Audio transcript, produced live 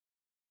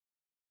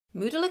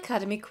Moodle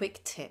Academy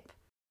Quick Tip.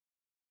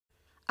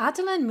 Add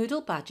Learn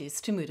Moodle badges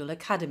to Moodle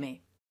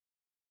Academy.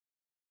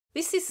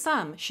 This is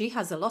Sam. She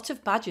has a lot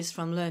of badges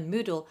from Learn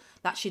Moodle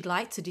that she'd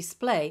like to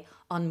display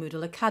on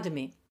Moodle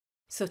Academy.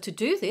 So to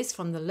do this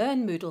from the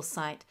Learn Moodle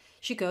site,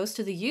 she goes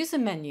to the User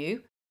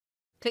menu,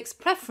 clicks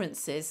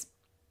Preferences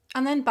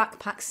and then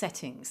Backpack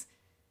Settings.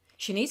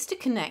 She needs to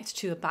connect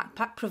to a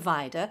backpack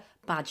provider,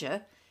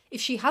 Badger.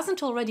 If she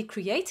hasn't already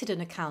created an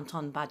account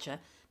on Badger,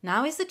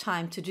 now is the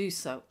time to do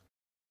so.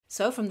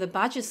 So from the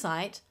Badger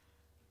site,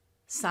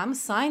 Sam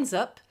signs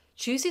up,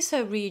 chooses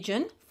her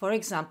region, for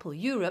example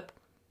Europe,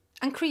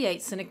 and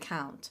creates an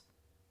account.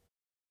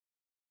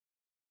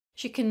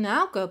 She can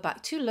now go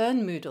back to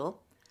Learn Moodle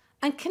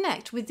and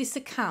connect with this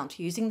account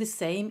using the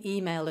same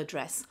email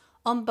address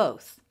on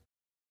both.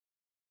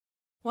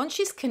 Once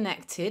she's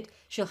connected,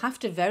 she'll have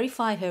to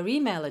verify her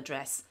email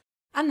address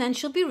and then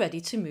she'll be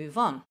ready to move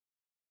on.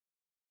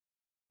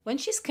 When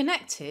she's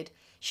connected,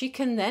 she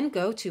can then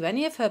go to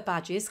any of her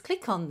badges,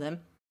 click on them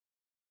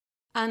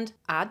and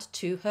add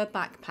to her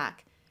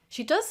backpack.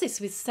 She does this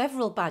with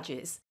several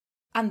badges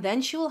and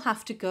then she will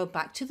have to go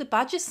back to the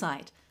Badger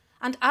site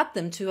and add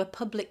them to a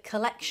public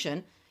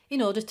collection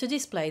in order to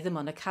display them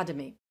on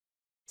Academy.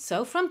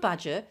 So from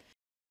Badger,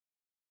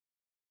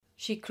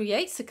 she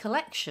creates a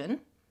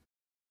collection,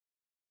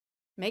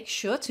 makes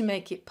sure to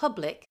make it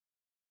public,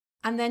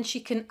 and then she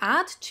can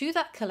add to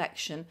that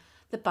collection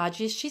the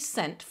badges she's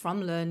sent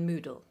from Learn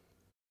Moodle.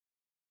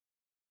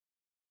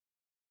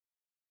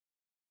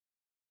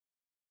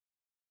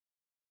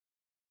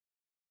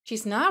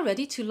 She's now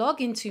ready to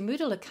log into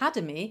Moodle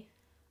Academy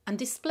and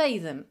display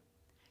them.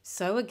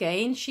 So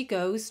again, she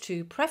goes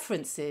to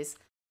Preferences,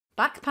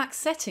 Backpack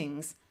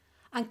Settings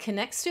and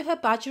connects to her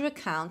Badger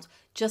account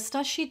just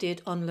as she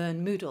did on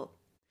Learn Moodle.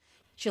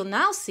 She'll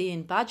now see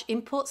in Badge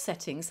Import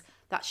Settings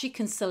that she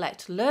can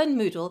select Learn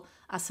Moodle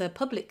as her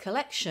public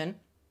collection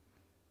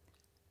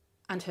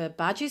and her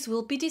badges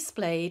will be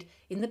displayed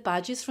in the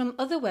Badges from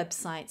Other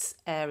Websites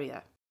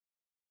area.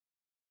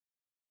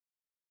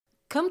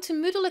 Come to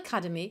Moodle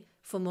Academy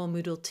for more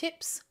Moodle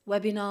tips,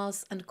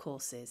 webinars and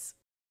courses.